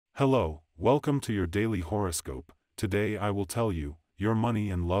Hello, welcome to your daily horoscope. Today I will tell you your money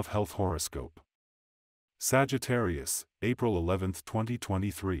and love health horoscope. Sagittarius, April 11th,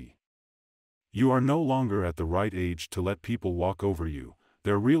 2023. You are no longer at the right age to let people walk over you.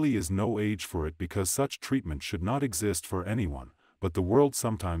 There really is no age for it because such treatment should not exist for anyone, but the world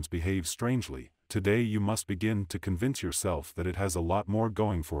sometimes behaves strangely. Today you must begin to convince yourself that it has a lot more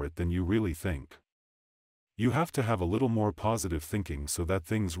going for it than you really think. You have to have a little more positive thinking so that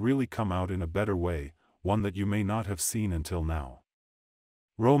things really come out in a better way, one that you may not have seen until now.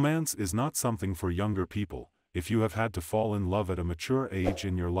 Romance is not something for younger people. If you have had to fall in love at a mature age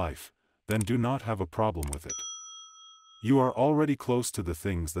in your life, then do not have a problem with it. You are already close to the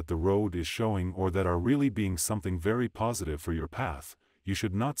things that the road is showing or that are really being something very positive for your path. You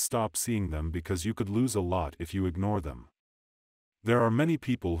should not stop seeing them because you could lose a lot if you ignore them. There are many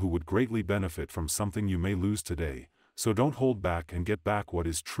people who would greatly benefit from something you may lose today, so don't hold back and get back what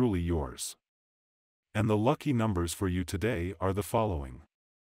is truly yours. And the lucky numbers for you today are the following: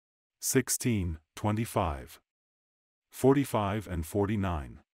 16, 25, 45 and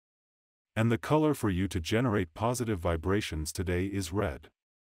 49. And the color for you to generate positive vibrations today is red.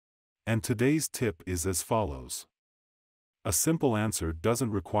 And today's tip is as follows. A simple answer doesn't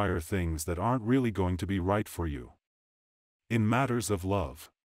require things that aren't really going to be right for you. In matters of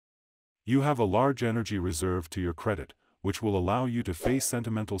love, you have a large energy reserve to your credit, which will allow you to face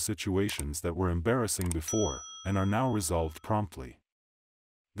sentimental situations that were embarrassing before and are now resolved promptly.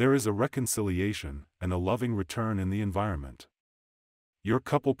 There is a reconciliation and a loving return in the environment. Your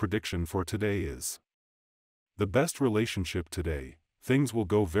couple prediction for today is the best relationship today. Things will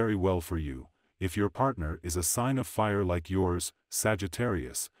go very well for you if your partner is a sign of fire like yours,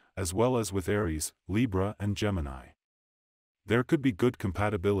 Sagittarius, as well as with Aries, Libra and Gemini. There could be good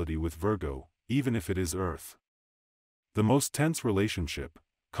compatibility with Virgo, even if it is Earth. The most tense relationship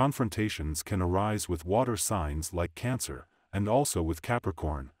confrontations can arise with water signs like Cancer, and also with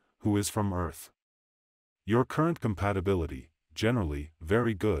Capricorn, who is from Earth. Your current compatibility, generally,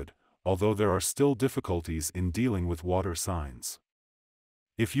 very good, although there are still difficulties in dealing with water signs.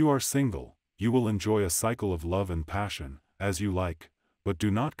 If you are single, you will enjoy a cycle of love and passion, as you like, but do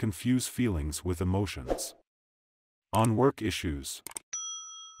not confuse feelings with emotions. On work issues,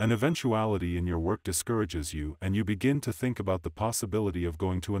 an eventuality in your work discourages you and you begin to think about the possibility of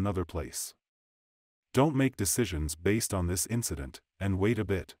going to another place. Don't make decisions based on this incident, and wait a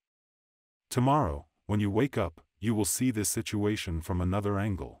bit. Tomorrow, when you wake up, you will see this situation from another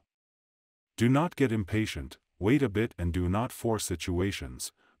angle. Do not get impatient, wait a bit and do not force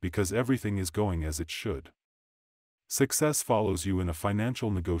situations, because everything is going as it should. Success follows you in a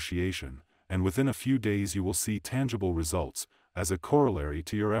financial negotiation, and within a few days you will see tangible results, as a corollary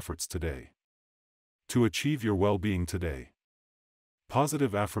to your efforts today. To achieve your well-being today,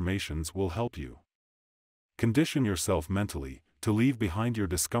 positive affirmations will help you. Condition yourself mentally to leave behind your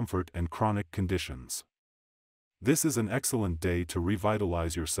discomfort and chronic conditions. This is an excellent day to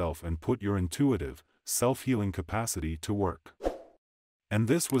revitalize yourself and put your intuitive, self-healing capacity to work. And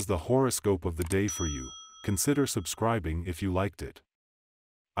this was the horoscope of the day for you. Consider subscribing if you liked it.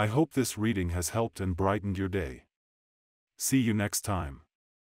 I hope this reading has helped and brightened your day. See you next time.